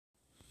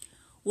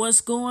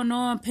What's going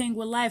on,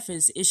 Penguin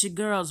Lifers? It's your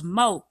girls,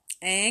 Mo.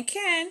 And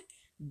Ken,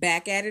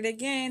 back at it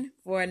again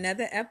for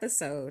another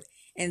episode.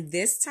 And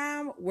this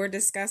time we're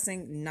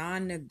discussing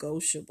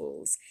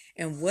non-negotiables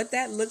and what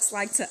that looks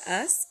like to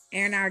us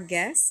and our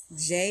guests,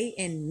 Jay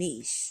and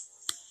Niche.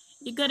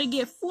 You're going to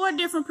get 4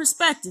 different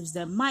perspectives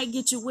that might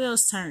get your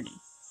wheels turning.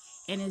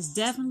 And it's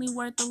definitely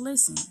worth a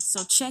listen.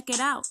 So check it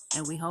out,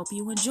 and we hope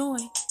you enjoy.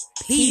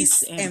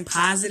 Peace and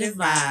positive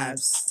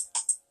vibes.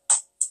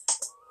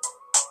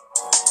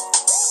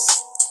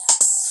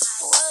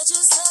 What you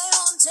say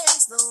won't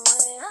change the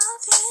way I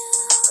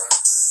feel,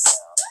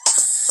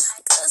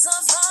 'cause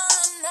I'm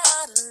falling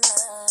out of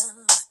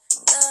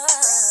love.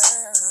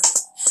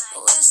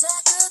 Wish I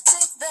could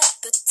take back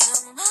the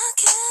time I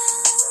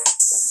can.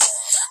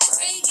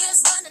 3 years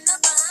running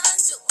up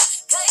behind you.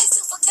 Case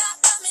you forgot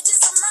about me,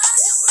 just remind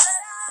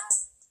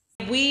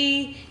you.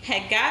 We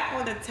had got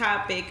on the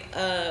topic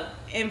of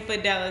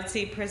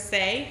infidelity per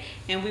se,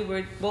 and we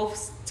were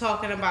both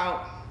talking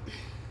about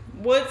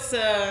what's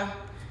a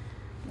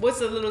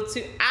little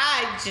too.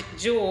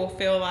 Jewel,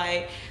 feel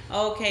like,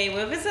 okay,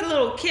 well, if it's a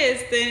little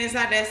kiss, then it's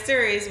not that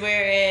serious.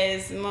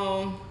 Whereas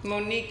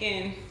Monique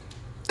and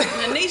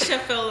Anisha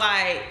feel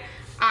like,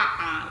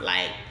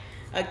 like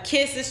a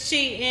kiss is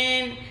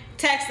cheating,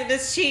 texting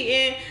is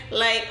cheating,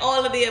 like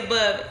all of the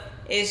above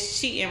is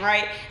cheating,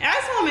 right? And I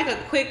just want to make a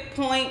quick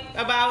point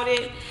about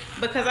it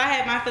because I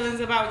have my feelings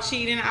about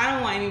cheating. I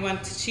don't want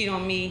anyone to cheat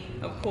on me,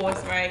 of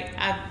course, right?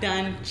 I've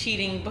done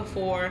cheating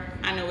before.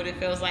 I know what it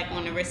feels like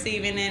on the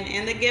receiving end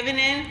and the giving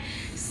end.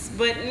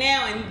 But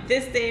now in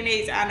this day and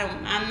age,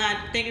 I'm not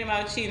thinking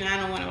about cheating. I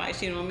don't want anybody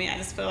cheating on me. I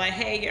just feel like,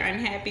 hey, you're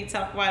unhappy,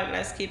 talk about it,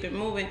 let's keep it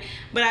moving.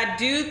 But I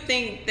do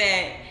think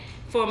that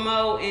for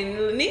Mo and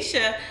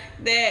Lanisha,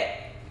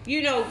 that,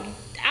 you know,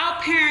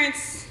 our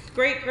parents,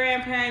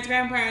 great-grandparents,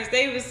 grandparents,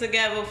 they was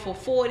together for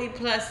 40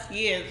 plus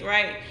years,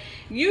 right?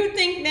 You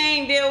think they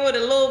ain't deal with a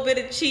little bit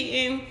of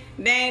cheating,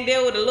 they ain't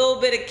deal with a little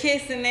bit of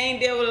kissing, they ain't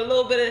deal with a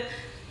little bit of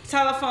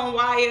telephone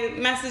wire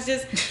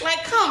messages?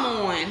 Like, come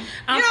on. You know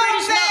what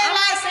I'm saying?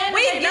 Like,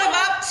 we give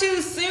up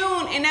too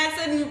soon, and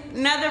that's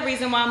another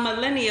reason why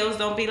millennials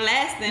don't be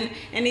lasting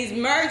in these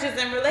mergers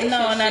and relationships.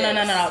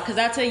 No. Because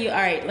I tell you, all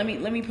right, let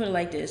me put it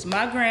like this.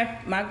 My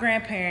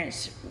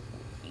grandparents,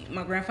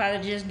 my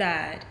grandfather just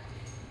died.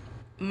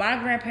 My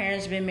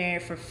grandparents been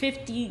married for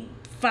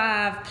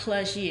 55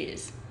 plus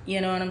years.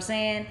 You know what I'm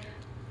saying?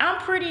 I'm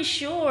pretty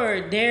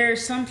sure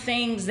there's some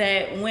things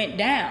that went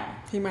down.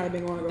 He might have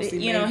been going to go see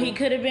You know, he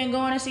could have been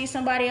going to see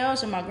somebody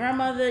else, or my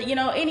grandmother, you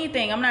know,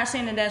 anything. I'm not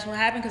saying that that's what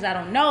happened because I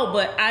don't know,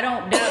 but I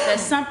don't doubt that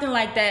something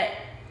like that,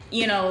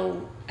 you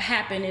know,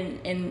 happened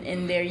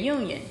in their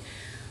union.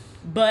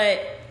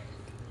 But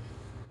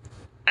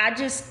I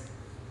just,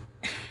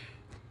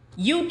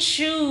 you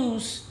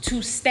choose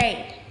to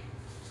stay.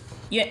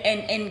 Yeah,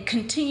 and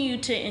continue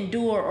to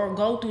endure or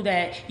go through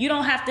that. You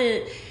don't have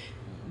to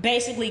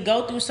basically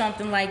go through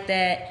something like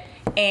that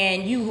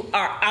and you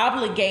are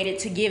obligated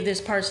to give this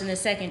person a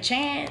second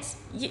chance.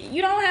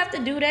 You don't have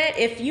to do that.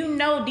 If you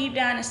know deep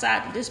down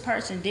inside that this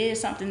person did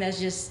something that's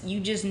just,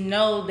 you just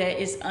know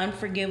that it's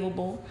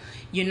unforgivable.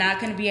 You're not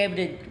going to be able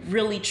to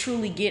really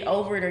truly get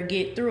over it or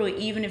get through it.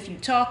 Even if you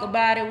talk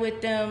about it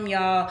with them,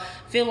 y'all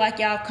feel like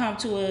y'all come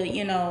to a,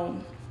 you know,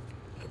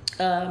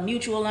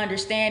 mutual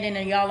understanding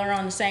and y'all are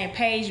on the same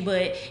page.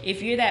 But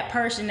if you're that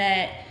person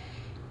that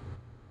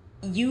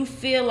you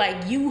feel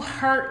like you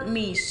hurt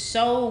me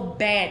so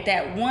bad,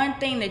 that one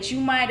thing that you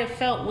might have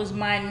felt was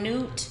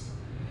minute,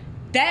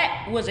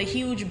 that was a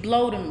huge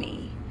blow to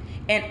me,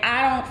 and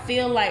I don't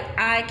feel like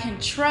I can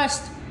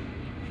trust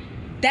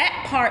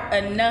that part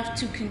enough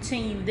to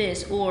continue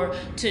this or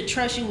to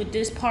trust you with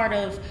this part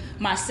of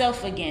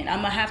myself again.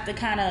 I'm gonna have to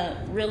kind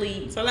of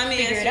really So let me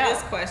figure ask it you out.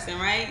 this question,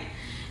 right?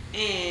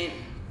 And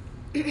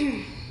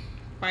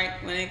right,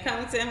 when it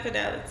comes to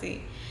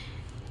infidelity,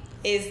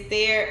 is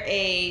there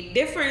a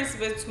difference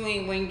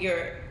between when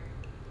you're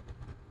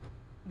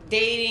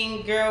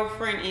dating,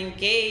 girlfriend,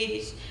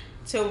 engaged,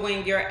 to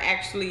when you're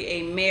actually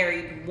a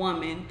married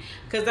woman?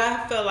 Because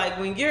I feel like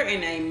when you're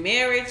in a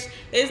marriage,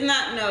 it's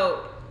not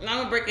no,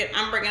 I'm breaking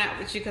out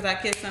with you because I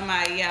kissed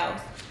somebody else.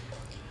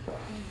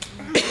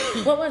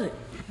 What was it?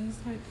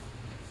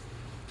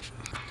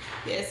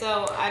 Yeah,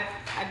 so I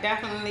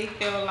definitely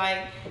feel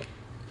like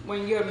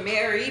when you're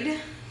married,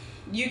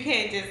 you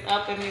can't just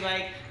up and be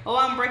like, oh,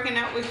 I'm breaking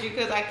up with you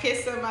because I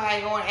kissed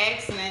somebody on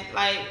accident.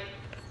 Like,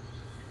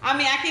 I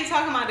mean, I keep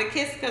talking about the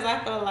kiss because I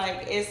feel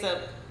like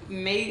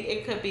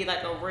it could be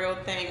like a real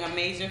thing, a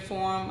major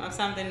form of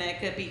something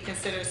that could be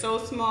considered so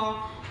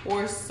small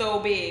or so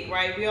big,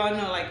 right? We all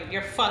know, like, if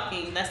you're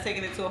fucking, that's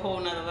taking it to a whole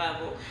nother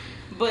level.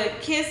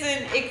 But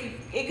kissing,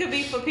 it could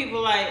be for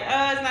people like,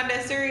 it's not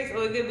that serious,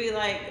 or it could be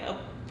like a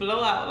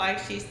blowout, like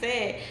she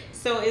said.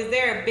 So is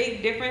there a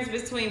big difference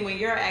between when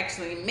you're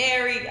actually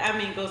married,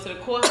 go to the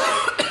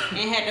courthouse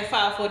and had to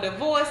file for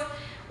divorce,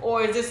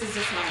 or is this just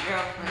my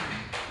girlfriend?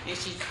 and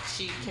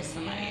she kissed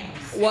somebody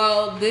else.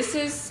 Well, this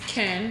is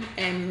Ken,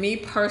 and me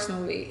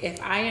personally,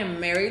 if I am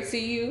married to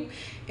you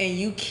and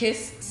you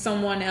kiss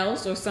someone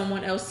else or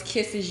someone else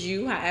kisses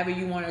you, however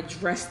you want to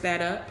dress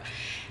that up,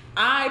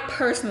 I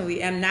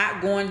personally am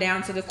not going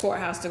down to the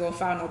courthouse to go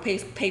file no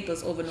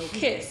papers over no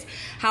kiss.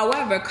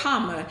 However,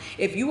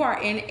 if you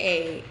are in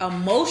a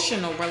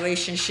emotional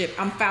relationship,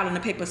 I'm filing the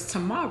papers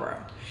tomorrow.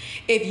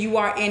 If you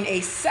are in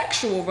a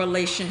sexual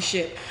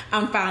relationship,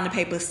 I'm filing the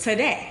papers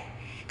today.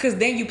 Because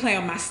then you play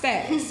on my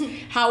status.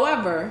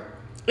 However,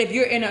 if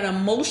you're in an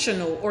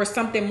emotional or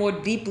something more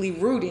deeply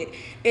rooted,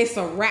 it's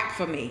a wrap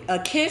for me. A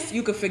kiss,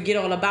 you can forget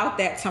all about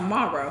that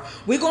tomorrow.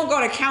 We're going to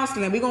go to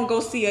counseling. We're going to go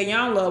see a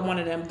young love, one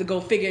of them, to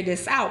go figure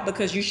this out,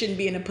 because you shouldn't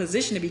be in a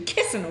position to be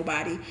kissing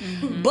nobody.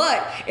 Mm-hmm.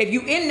 But if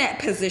you're in that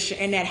position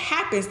and that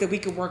happens, then we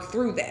can work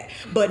through that.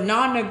 But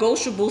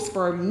non-negotiables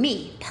for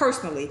me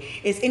personally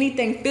is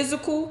anything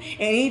physical and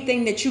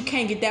anything that you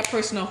can't get that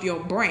person off your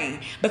brain.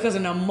 Because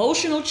an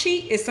emotional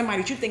cheat is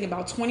somebody that you think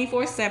about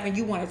 24/7.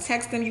 You want to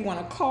text them, you want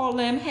to call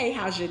them, hey,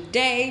 how's your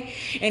day?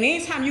 And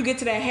anytime you get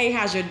to that hey,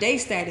 how's your day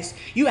status,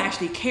 you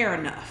actually care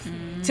enough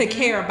to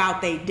care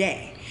about their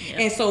day. Yep.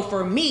 And so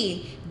for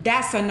me,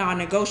 that's a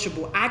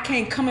non-negotiable. I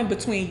can't come in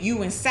between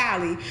you and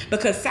Sally,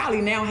 because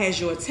Sally now has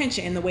your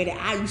attention in the way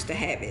that I used to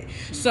have it.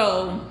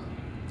 So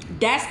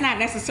that's not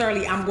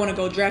necessarily I'm going to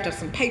go draft up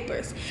some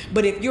papers.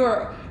 But if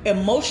you're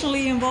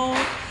emotionally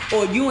involved,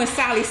 or you and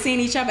Sally seeing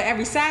each other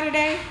every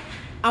Saturday,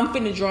 I'm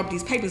finna draw up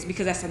these papers,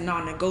 because that's a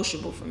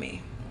non-negotiable for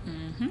me.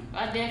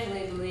 I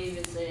definitely believe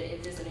if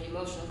it's an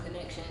emotional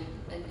connection,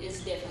 it's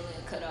definitely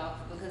a cutoff,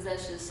 because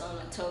that's just on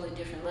a totally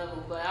different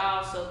level. But I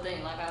also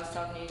think, like I was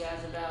talking to you guys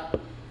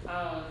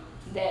about,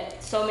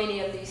 that so many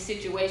of these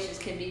situations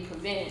can be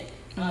prevented,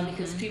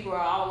 because people are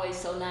always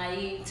so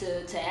naive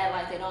to act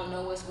like they don't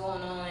know what's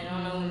going on, and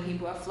don't know when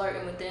people are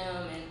flirting with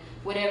them and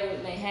whatever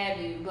it may have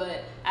you.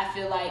 But I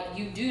feel like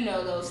you do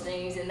know those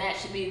things, and that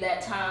should be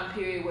that time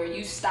period where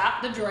you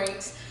stop the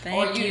drinks,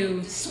 or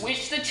you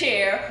switch the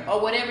chair, or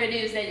whatever it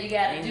is that you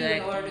got to do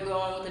in order to go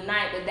on with the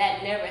night. But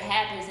that never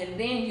happens, and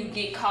then you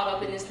get caught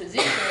up in this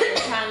position and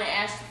trying to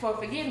ask for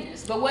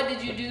forgiveness. But what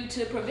did you do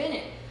to prevent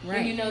it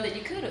when you know that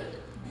you could have?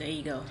 There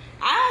you go.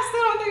 I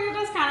still don't think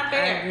that's kind of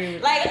fair. I agree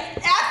with like,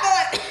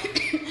 I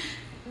feel like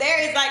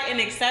there is like an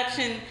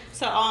exception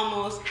to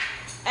almost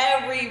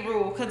every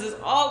rule, because it's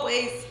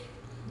always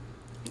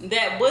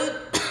that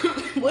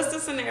what's the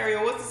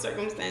scenario, what's the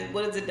circumstance,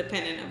 what is it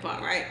dependent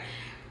upon, right?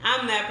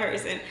 I'm that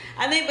person.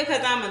 I think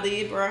because I'm a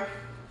Libra,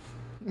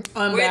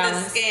 we're the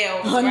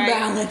scales,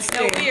 unbalanced,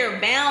 right? No, we are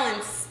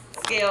balanced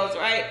scales,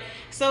 right?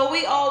 So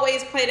we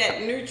always play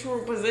that neutral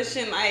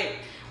position. Like,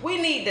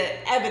 we need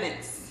the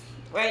evidence,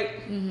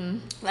 right? Mm-hmm.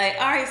 Like,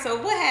 all right, so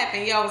what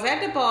happened? Y'all was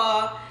at the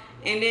bar,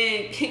 and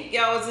then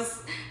y'all was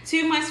just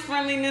too much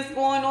friendliness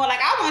going on. Like,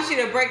 I want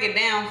you to break it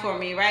down for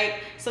me, right?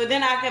 So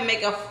then I can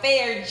make a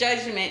fair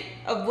judgment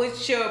of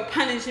what your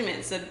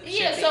punishments should be.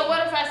 So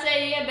what if I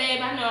say, yeah,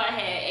 babe, I know I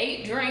had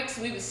 8 drinks.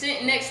 We was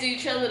sitting next to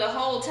each other the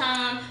whole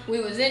time. We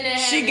was in there.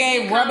 She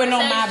gave rubbing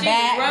on my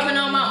back. She was rubbing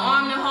on my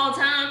arm the whole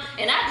time.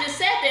 And I just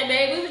sat there,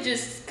 babe. We was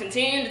just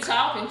continuing to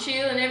talk and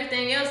chill and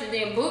everything else. And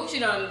then, boop, she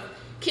done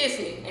kissed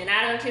me. And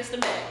I done kissed her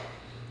back.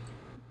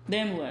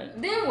 Then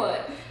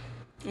what?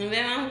 And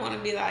then I want to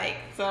be like,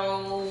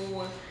 so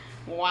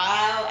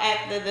while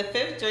after the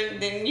 5th drink,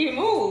 then you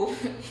move.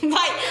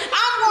 Like,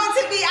 I want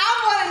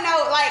to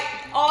know, like,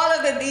 all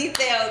of the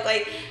details,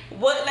 like,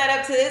 what led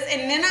up to this.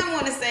 And then I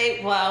want to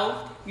say,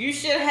 well, you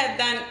should have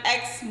done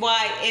X,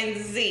 Y, and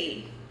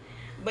Z.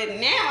 But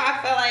now I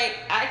feel like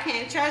I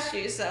can't trust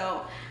you,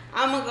 so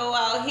I'm going to go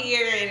out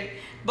here and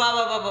blah,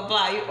 blah, blah, blah,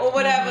 blah. Or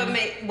whatever,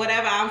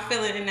 whatever I'm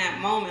feeling in that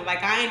moment.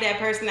 Like, I ain't that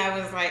person that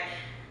was like,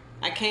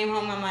 I came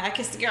home, I'm like, I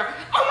kissed the girl.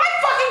 Oh my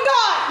fucking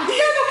God!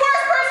 You're the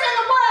worst person in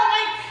the world!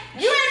 Like,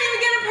 you ain't even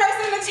give a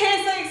person a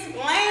chance to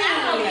explain.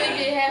 I don't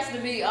think it has to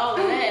be all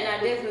of that, and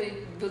I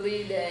definitely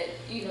believe that,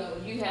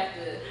 you have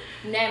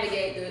to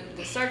navigate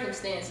the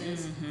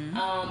circumstances.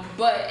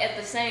 But at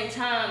the same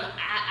time,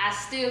 I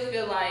still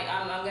feel like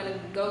I'm going to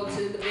go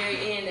to the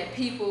very end that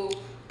people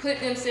put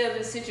themselves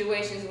in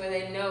situations where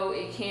they know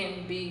it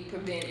can be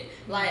prevented.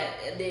 Like,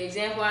 the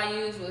example I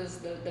used was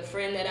the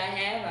friend that I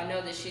have. I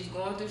know that she's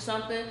going through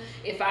something.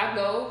 If I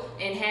go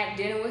and have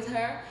dinner with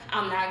her,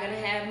 I'm not going to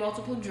have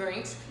multiple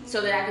drinks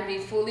so that I can be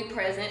fully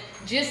present.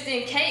 Just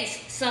in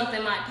case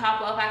something might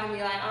pop up, I can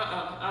be like,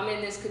 I'm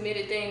in this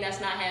committed thing.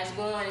 That's not how it's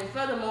going. And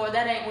furthermore,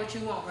 that ain't what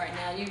you want right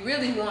now. You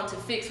really want to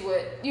fix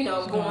what,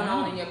 going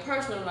on in your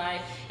personal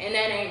life, and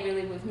that ain't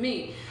really with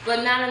me.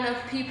 But not enough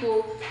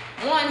people,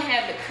 one,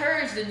 have the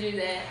courage to do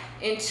that,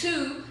 and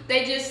 2,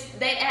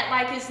 they act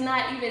like it's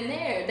not even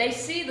there. They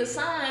see the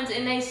signs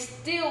and they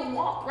still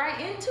walk right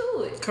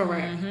into it.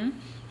 Correct.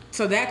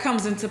 So that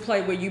comes into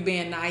play where you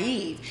being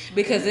naive,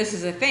 because this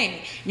is a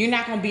thing. You're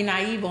not going to be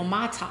naive on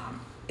my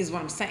time. is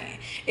what I'm saying.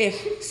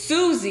 If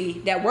Susie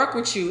that work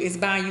with you is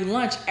buying you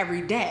lunch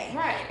every day,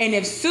 Right. and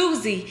if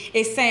Susie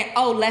is saying,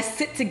 oh, let's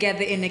sit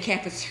together in the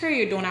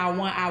cafeteria during our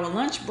 1 hour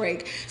lunch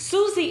break,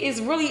 Susie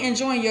is really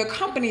enjoying your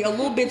company a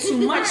little bit too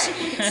much.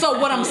 So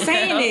what I'm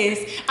saying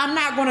is, I'm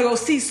not going to go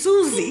see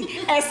Susie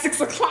at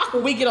 6 o'clock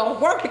when we get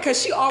off work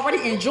because she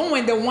already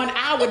enjoying the 1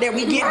 hour that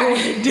we get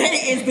during the day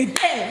is the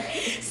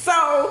day.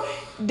 So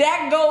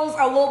that goes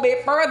a little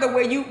bit further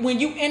where when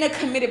you in a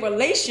committed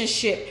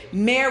relationship,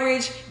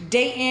 marriage,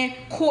 dating,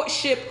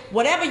 courtship,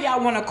 whatever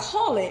y'all want to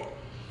call it,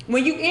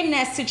 when you in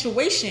that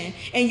situation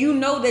and you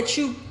know that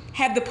you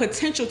have the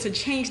potential to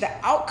change the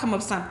outcome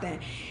of something,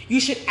 you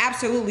should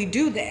absolutely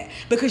do that,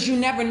 because you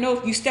never know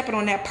if you stepping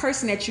on that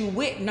person that you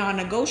with,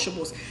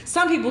 non-negotiables.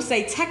 Some people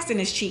say texting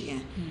is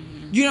cheating.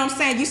 You know what I'm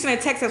saying? You send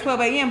a text at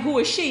 12 a.m. Who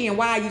is she and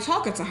why are you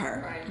talking to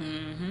her? Right.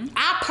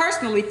 I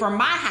personally, from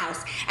my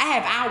house, I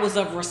have hours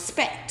of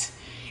respect.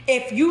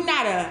 If you're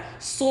not a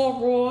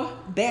soror,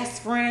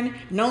 best friend,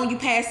 known you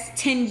past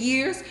 10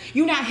 years,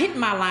 you're not hitting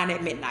my line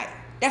at midnight.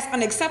 That's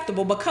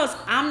unacceptable, because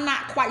I'm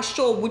not quite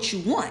sure what you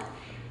want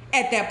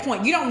at that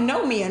point. You don't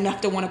know me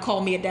enough to want to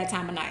call me at that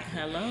time of night.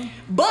 Hello.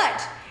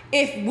 But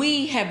if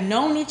we have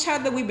known each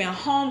other, we've been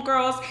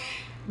homegirls,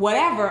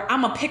 whatever,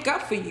 I'm gonna pick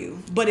up for you.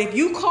 But if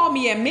you call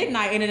me at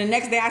midnight and then the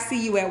next day I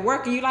see you at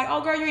work and you're like,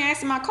 oh girl, you ain't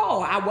answering my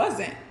call, I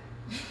wasn't.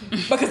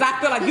 Because I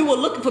feel like you were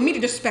looking for me to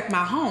disrespect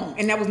my home,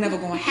 and that was never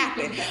going to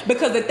happen.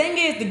 Because the thing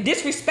is, the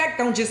disrespect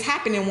don't just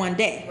happen in one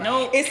day.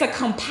 Nope. It's a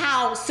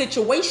compiled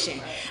situation.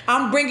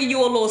 I'm bringing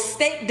you a little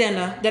steak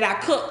dinner that I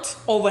cooked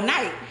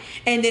overnight,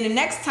 and then the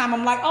next time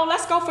I'm like, oh,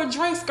 let's go for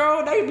drinks,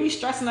 girl. They be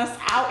stressing us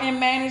out in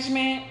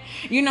management.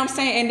 You know what I'm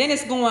saying? And then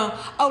it's going,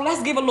 oh,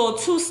 let's give a little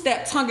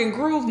two-step tongue and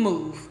groove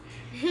move.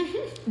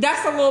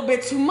 That's a little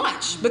bit too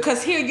much,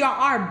 because here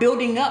y'all are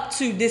building up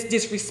to this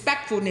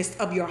disrespectfulness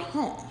of your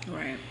home.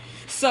 Right.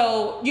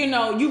 So, you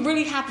know, you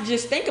really have to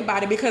just think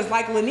about it, because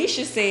like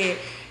Lanisha said,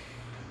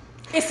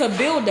 it's a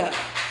buildup.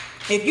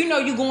 If you know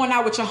you're going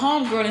out with your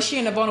homegirl and she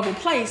in a vulnerable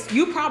place,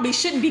 you probably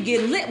shouldn't be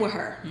getting lit with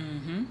her.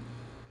 Mm-hmm.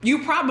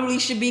 You probably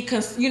should be,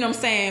 you know what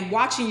I'm saying,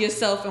 watching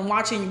yourself and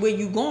watching where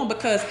you going,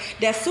 because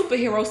that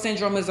superhero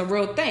syndrome is a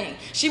real thing.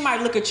 She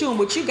might look at you and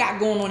what you got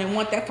going on and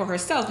want that for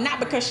herself, not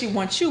because she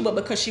wants you, but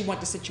because she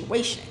wants the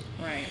situation.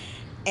 Right.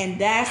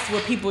 And that's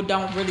what people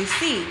don't really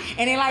see.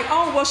 And they're like,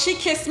 oh, well, she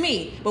kissed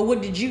me, but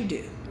what did you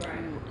do? Right.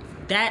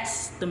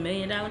 That's the $1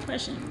 million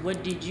question.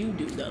 What did you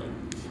do though?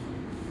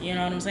 You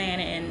know what I'm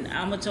saying? And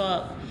I'm gonna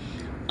talk,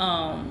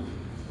 all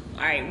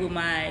right, with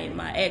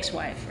my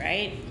ex-wife,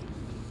 right?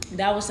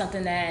 That was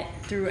something that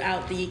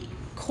throughout the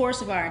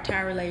course of our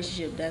entire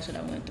relationship, that's what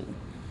I went through.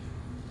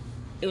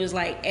 It was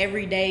like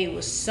every day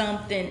was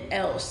something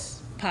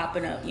else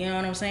popping up. You know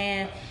what I'm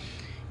saying?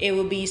 It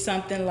would be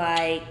something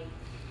like,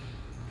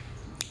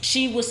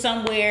 she was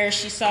somewhere,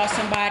 she saw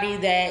somebody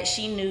that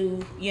she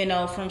knew, you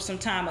know, from some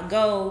time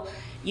ago,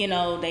 you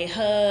know, they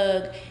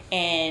hug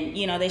and,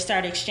 you know, they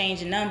started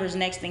exchanging numbers.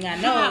 Next thing I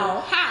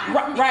know.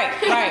 How?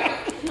 Right.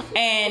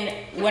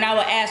 And when I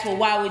would ask, well,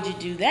 why would you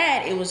do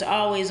that? It was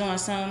always on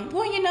some,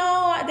 well, you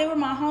know, they were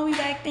my homie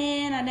back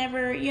then. I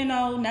never, you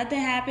know, nothing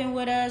happened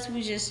with us.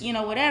 We just, you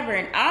know, whatever.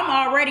 And I'm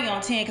already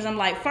on 10 because I'm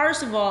like,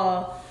 first of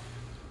all,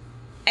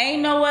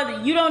 ain't no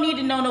other, you don't need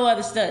to know no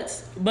other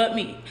studs but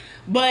me.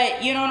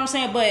 But, you know what I'm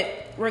saying? But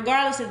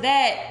regardless of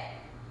that,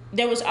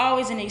 there was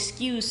always an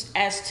excuse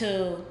as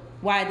to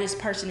why this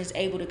person is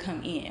able to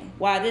come in,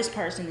 why this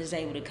person is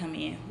able to come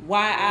in,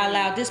 why I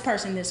allowed this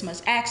person this much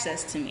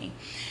access to me.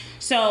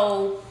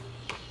 So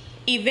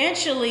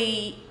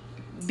eventually,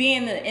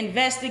 being the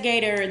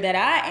investigator that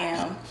I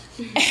am,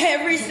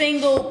 every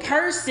single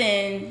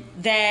person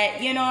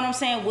that, you know what I'm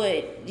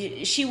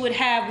saying, she would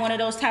have one of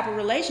those type of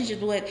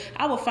relationships with,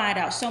 I would find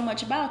out so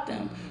much about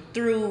them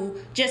through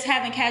just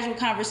having casual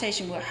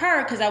conversation with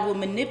her, because I would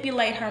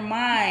manipulate her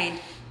mind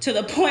to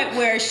the point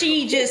where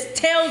she just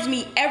tells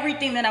me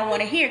everything that I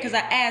want to hear, because I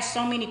asked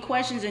so many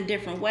questions in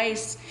different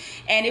ways,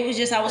 and it was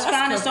just, I was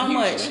finding so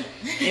much.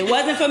 It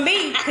wasn't for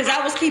me, because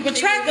I was keeping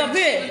track of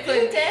it.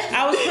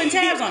 I was putting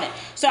tabs on it.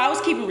 So I was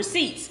keeping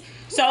receipts.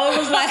 So it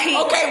was like,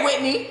 okay,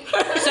 Whitney.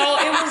 So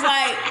it was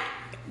like,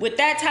 with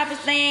that type of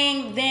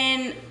thing,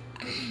 then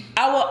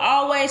I will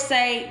always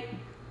say,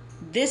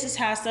 this is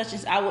how such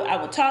and I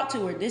would talk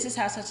to her. This is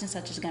how such and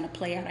such is going to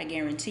play out. I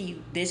guarantee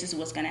you, this is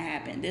what's going to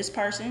happen. This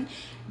person,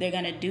 they're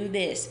going to do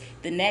this.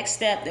 The next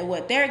step that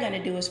what they're going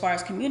to do as far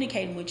as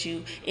communicating with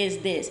you is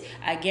this.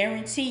 I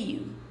guarantee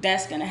you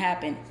that's going to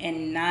happen.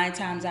 And 9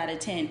 times out of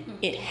 10,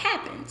 it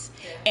happens.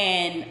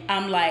 And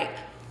I'm like,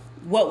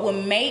 what will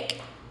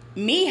make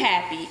me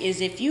happy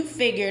is if you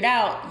figured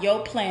out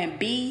your plan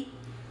B,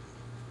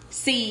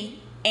 C,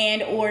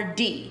 and or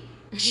D.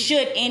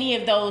 Should any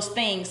of those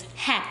things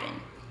happen,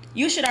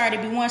 you should already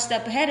be one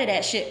step ahead of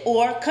that shit,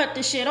 or cut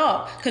the shit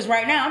off. Because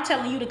right now I'm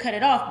telling you to cut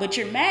it off, but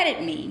you're mad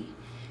at me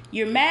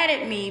you're mad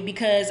at me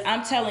because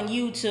I'm telling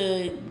you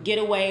to get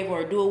away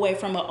or do away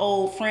from an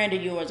old friend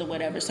of yours or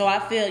whatever. So I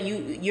feel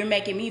you're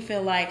making me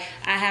feel like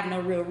I have no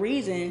real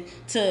reason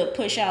to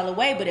push y'all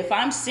away. But if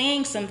I'm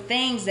seeing some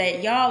things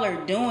that y'all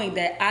are doing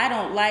that I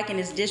don't like and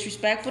is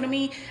disrespectful to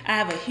me, I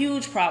have a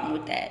huge problem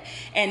with that.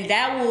 And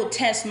that will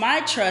test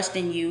my trust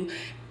in you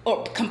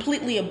or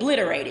completely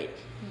obliterate it.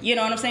 You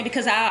know what I'm saying?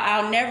 Because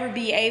I'll never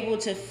be able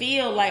to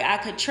feel like I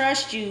could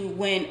trust you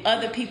when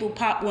other people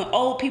when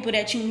old people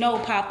that you know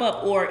pop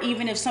up, or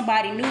even if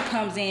somebody new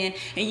comes in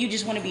and you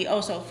just want to be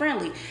oh so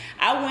friendly.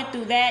 I went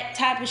through that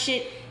type of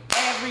shit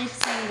every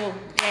single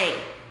day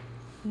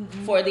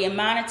for the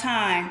amount of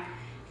time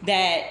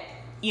that,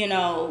 you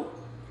know,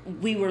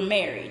 we were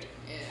married.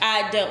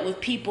 I dealt with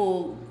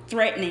people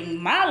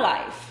threatening my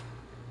life,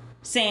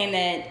 saying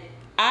that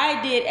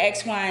I did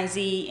X, Y, and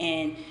Z,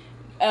 and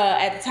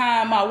at the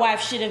time, my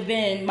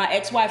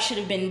ex-wife should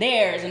have been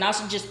theirs, and I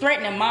was just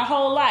threatening my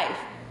whole life,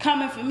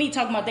 coming for me,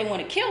 talking about they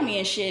want to kill me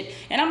and shit.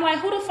 And I'm like,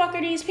 who the fuck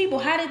are these people?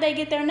 How did they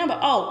get their number?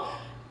 Oh,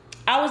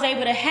 I was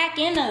able to hack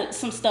into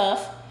some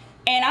stuff,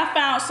 and I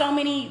found so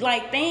many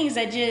like things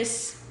that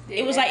just,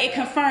 it was like it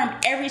confirmed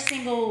every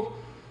single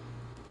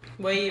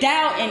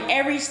doubt and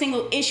every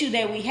single issue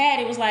that we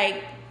had. It was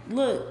like,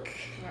 look,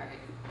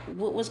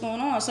 what's going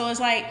on? So it's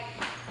like,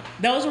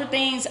 those were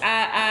things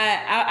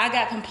I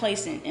got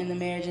complacent in the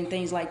marriage and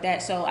things like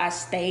that. So I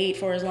stayed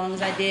for as long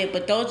as I did.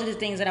 But those are the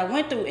things that I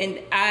went through,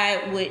 and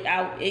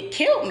it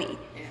killed me.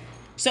 Yeah.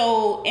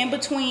 So in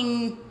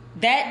between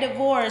that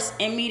divorce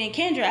and meeting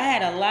Kendra, I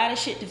had a lot of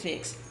shit to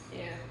fix.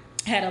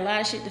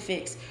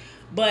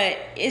 But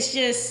it's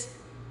just,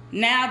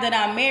 now that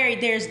I'm married,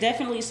 there's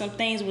definitely some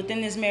things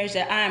within this marriage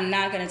that I'm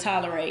not going to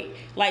tolerate.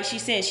 Like she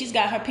said, she's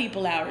got her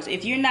people hours.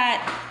 If you're not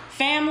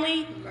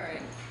family,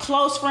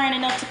 close friend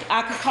enough to,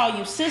 I could call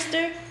you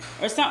sister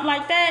or something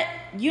like that,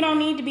 you don't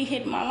need to be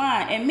hitting my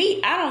line. And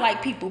me, I don't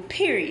like people,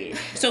 period.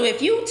 So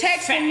if you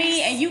texting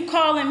me and you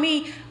calling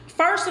me,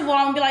 first of all,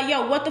 I'm gonna be like,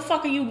 yo, what the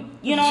fuck are you know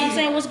what I'm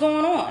saying, what's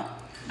going on?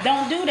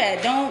 Don't do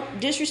that. Don't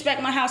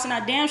disrespect my house, and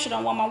I damn sure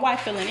don't want my wife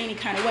feeling any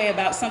kind of way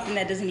about something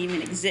that doesn't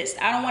even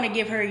exist. I don't want to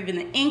give her even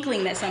the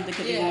inkling that something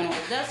could be going on.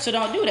 So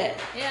don't do that.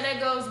 Yeah, that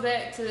goes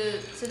back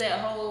to that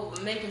whole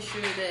making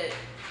sure that,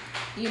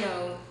 you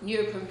know,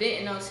 you're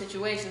preventing those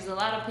situations. A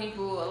lot of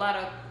people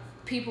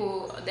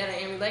that are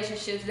in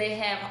relationships, they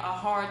have a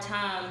hard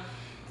time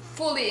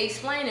fully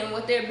explaining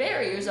what their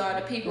barriers are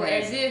to people,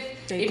 as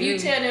if you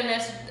tell them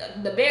that's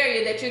the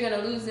barrier that you're going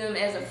to lose them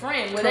as a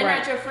friend. Well, they're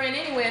not your friend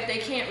anyway if they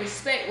can't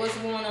respect what's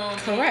going on.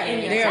 Correct. In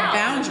your there house. are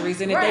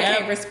boundaries, and if they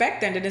can't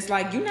respect them, then it's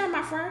like, you're not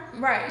my friend.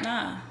 Right.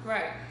 Nah.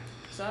 Right.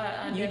 So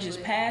I you're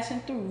just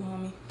passing through,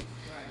 homie. Right.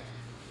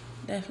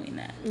 Definitely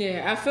not.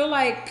 Yeah, I feel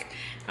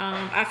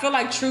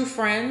like true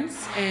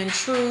friends and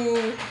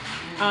true,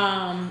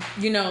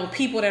 you know,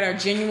 people that are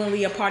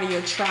genuinely a part of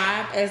your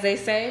tribe, as they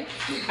say,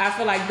 I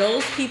feel like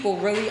those people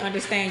really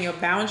understand your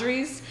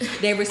boundaries.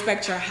 They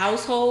respect your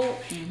household.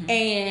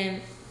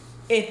 And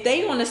if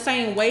they on the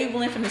same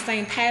wavelength and the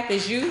same path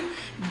as you,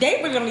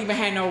 they really don't even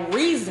have no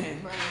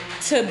reason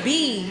to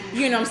be,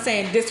 you know what I'm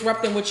saying,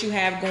 disrupting what you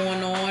have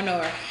going on,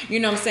 or, you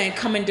know what I'm saying,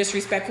 coming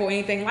disrespectful or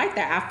anything like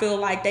that. I feel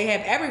like they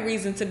have every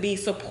reason to be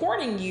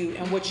supporting you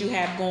and what you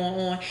have going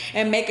on,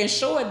 and making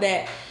sure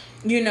that,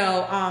 you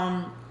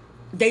know,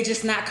 they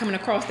just not coming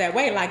across that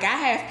way. Like, I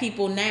have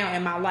people now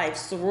in my life,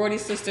 sorority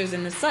sisters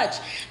and the such,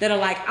 that are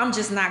like, I'm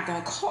just not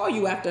gonna call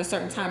you after a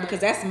certain time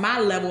because that's my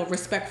level of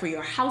respect for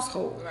your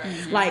household.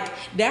 Like,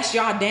 that's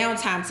y'all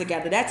downtime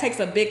together. That takes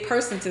a big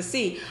person to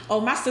see,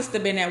 oh, my sister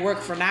been at work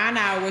for 9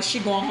 hours, she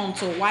going home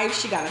to a wife,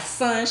 she got a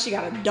son, she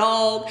got a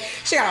dog,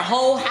 she got a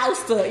whole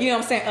house to, you know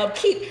what I'm saying,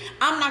 upkeep.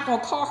 I'm not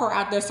gonna call her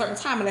out there a certain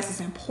time unless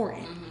it's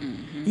important.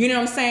 You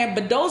know what I'm saying?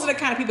 But those are the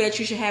kind of people that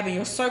you should have in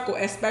your circle,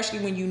 especially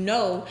when you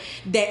know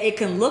that it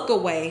can look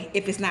away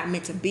if it's not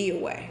meant to be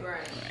away. Right.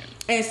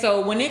 And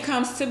so when it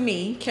comes to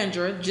me,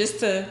 Kendra,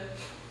 just to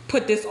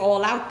put this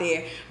all out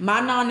there, my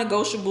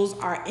non-negotiables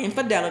are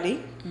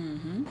infidelity,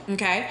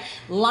 okay,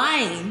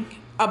 lying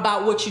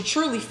about what you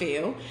truly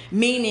feel,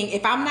 meaning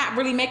if I'm not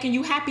really making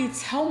you happy,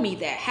 tell me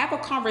that. Have a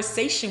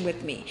conversation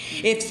with me.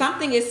 If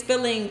something is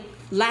feeling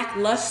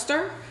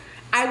lackluster,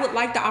 I would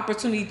like the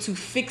opportunity to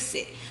fix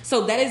it.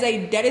 So that is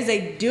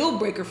a deal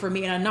breaker for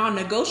me and a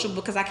non-negotiable,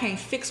 because I can't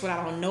fix what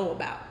I don't know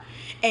about.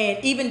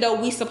 And even though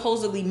we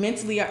supposedly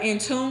mentally are in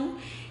tune,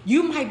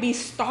 you might be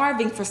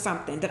starving for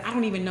something that I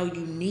don't even know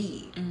you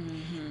need.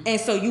 And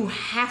so you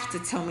have to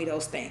tell me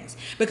those things,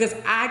 because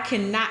I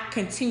cannot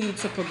continue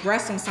to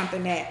progress on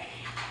something that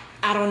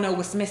I don't know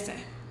what's missing.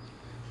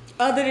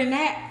 Other than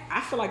that,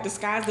 I feel like the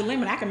sky's the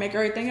limit. I can make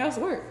everything else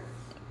work.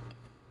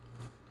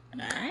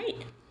 All right.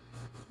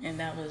 And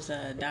that was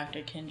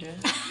Dr. Kendra.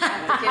 I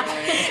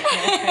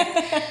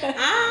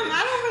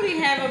don't really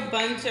have a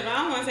bunch of, I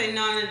don't want to say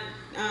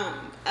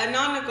a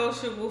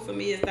non-negotiable for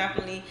me is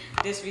definitely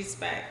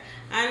disrespect.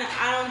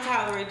 I don't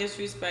tolerate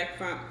disrespect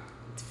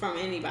from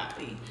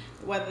anybody,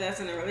 whether that's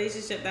in a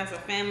relationship, that's a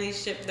family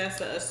ship, that's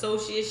an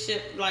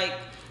associateship, like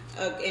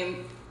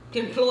in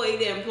employee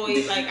to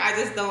employee. Like, I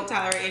just don't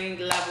tolerate any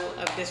level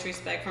of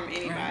disrespect from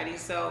anybody. Right.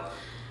 So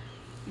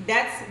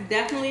that's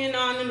definitely a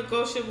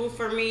non-negotiable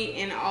for me.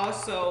 And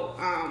also,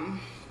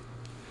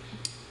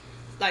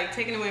 like,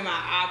 taking away my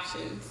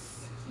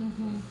options.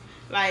 Mm-hmm.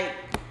 Like,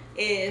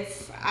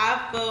 if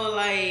I feel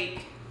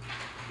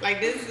like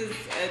this is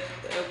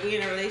we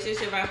in a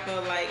relationship, I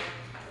feel like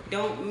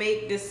don't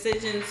make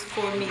decisions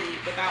for me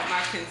without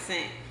my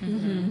consent.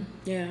 Mm-hmm.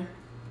 Yeah.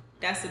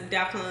 That's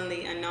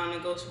definitely a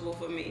non-negotiable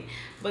for me.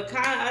 But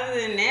kind of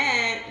other than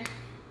that,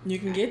 You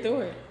can get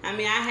through it. I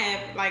mean, I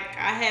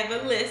have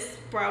a list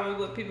probably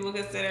what people would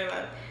consider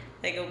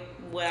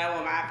what I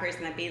want my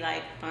person to be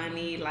like: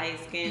 funny, light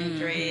skin,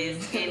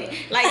 dress, skinny,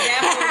 like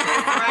that was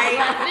just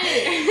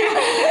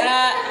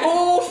right.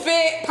 Ooh,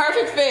 fit,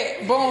 perfect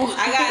fit, boom.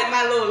 I got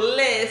my little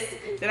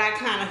list that I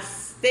kind of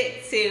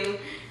stick to.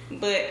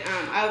 But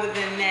other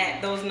than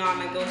that, those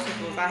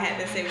non-negotiables I had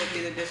to say would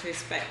be the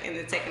disrespect and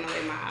the taking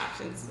away my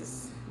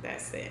options.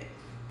 That's it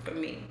for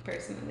me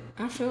personally.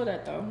 I feel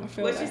that though.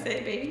 What you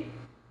say, baby?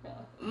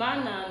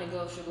 My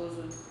non-negotiables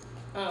would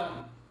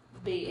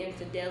be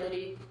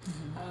infidelity,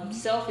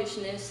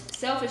 selfishness.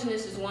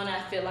 Selfishness is one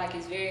I feel like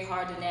is very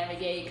hard to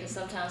navigate because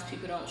sometimes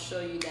people don't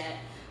show you that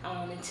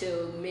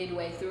until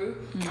midway through.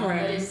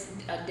 Correct. But it's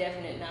a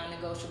definite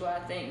non-negotiable. I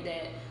think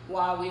that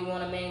while we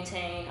want to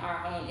maintain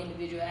our own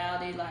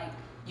individuality, like,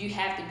 you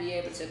have to be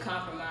able to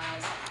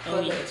compromise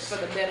for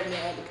the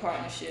betterment of the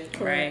partnership.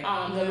 Right.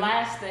 The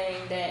last thing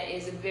that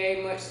is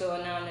very much so a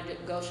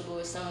non-negotiable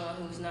is someone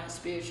who's not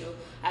spiritual.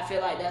 I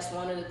feel like that's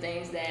one of the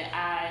things that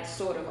I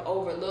sort of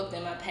overlooked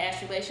in my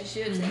past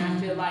relationships, and I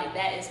feel like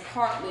that is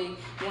partly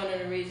one of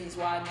the reasons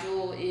why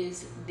Jewel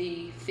is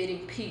the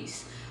fitting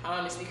piece.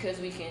 It's because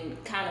we can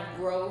kind of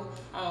grow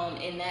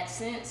in that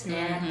sense, and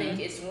I think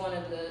it's one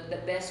of the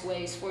best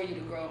ways for you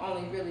to grow.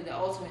 Only really the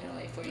ultimate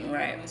way for you to grow,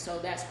 and so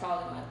that's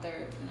probably my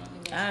third.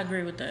 I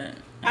agree with that.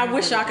 I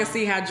wish y'all could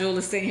see how Jewel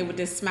is sitting here with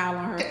this smile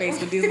on her face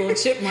with these little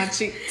chipmunk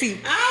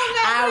teeth.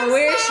 I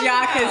wish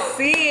y'all could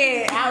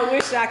see it. I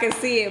wish y'all could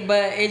see it,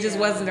 but it just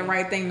wasn't the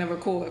right thing to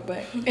record.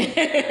 But Well,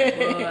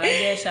 I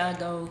guess I'll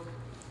go.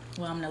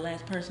 Well, I'm the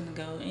last person to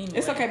go anyway.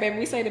 it's okay, baby.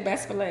 We say the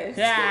best for last.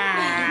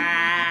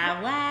 Ah,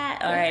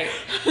 what? All right.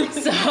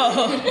 So,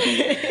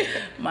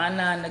 my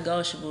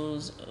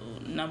non-negotiables,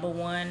 number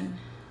one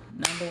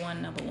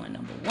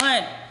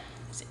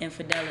is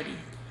infidelity.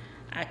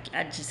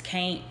 I just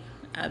can't.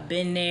 I've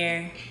been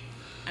there.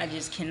 I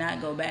just cannot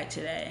go back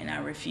to that, and I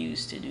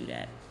refuse to do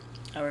that.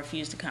 I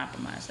refuse to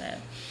compromise that.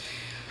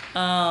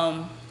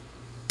 I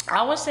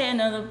would say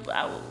another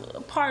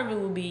part of it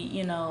would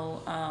be,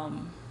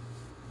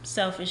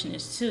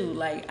 selfishness too.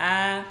 Like,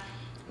 I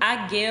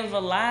give a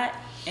lot,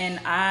 and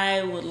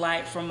I would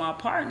like for my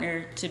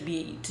partner to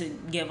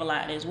give a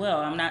lot as well.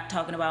 I'm not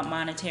talking about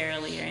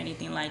monetarily or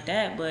anything like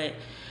that, but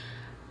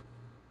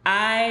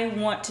I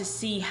want to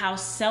see how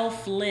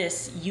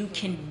selfless you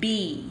can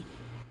be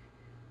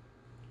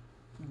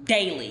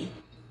daily.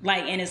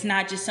 Like, and it's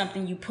not just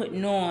something you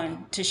putting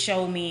on to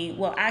show me,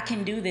 well, I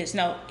can do this.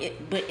 No,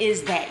 but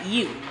is that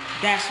you?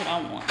 That's what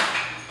I want.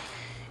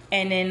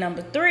 And then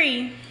number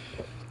 3,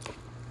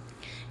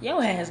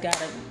 your ass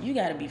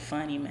gotta be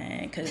funny,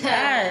 man. Cause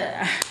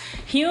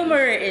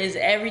humor is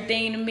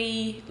everything to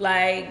me.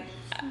 Like,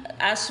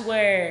 I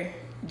swear,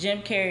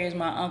 Jim Carrey is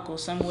my uncle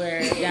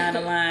somewhere down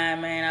the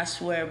line, man. I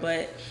swear.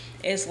 But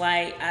it's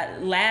like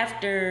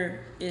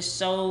laughter is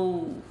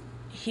so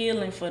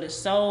healing for the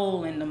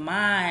soul and the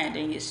mind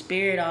and your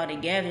spirit all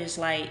together. It's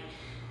like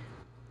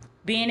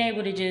being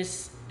able to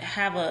just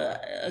have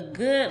a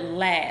good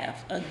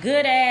laugh, a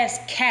good ass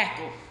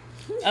cackle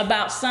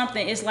about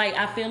something. It's like,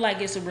 I feel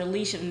like it's a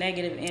release of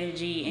negative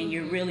energy, and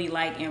you're really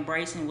like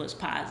embracing what's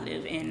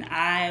positive. And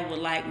I would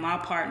like my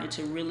partner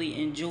to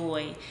really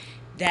enjoy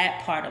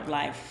that part of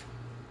life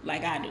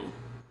like I do.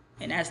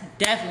 And that's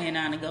definitely a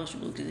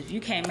non-negotiable, because if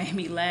you can't make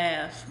me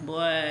laugh,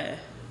 boy,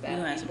 we're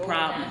gonna have some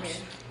problems.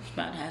 It's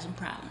about to have some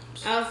problems.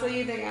 Oh, so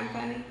you think I'm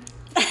funny?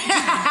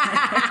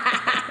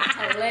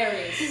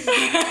 Hilarious.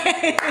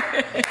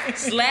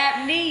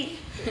 Slap knee.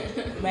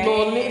 Man.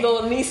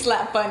 Little knee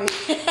slap funny.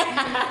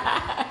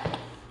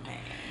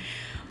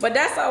 But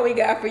that's all we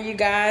got for you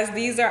guys.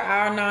 These are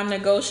our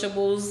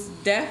non-negotiables.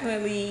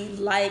 Definitely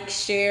like,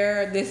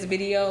 share this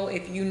video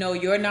if you know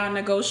your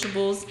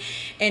non-negotiables.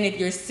 And if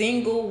you're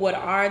single, what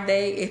are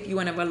they? If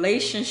you're in a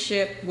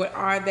relationship, what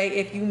are they?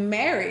 If you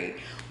married,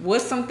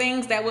 what's some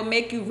things that would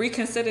make you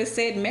reconsider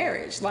said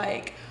marriage?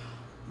 Like,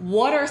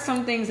 what are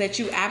some things that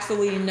you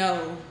absolutely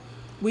know,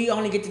 we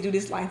only get to do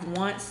this life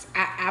once?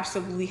 I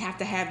absolutely have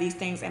to have these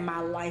things in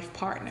my life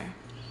partner.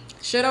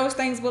 Share those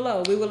things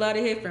below. We would love to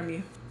hear from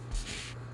you.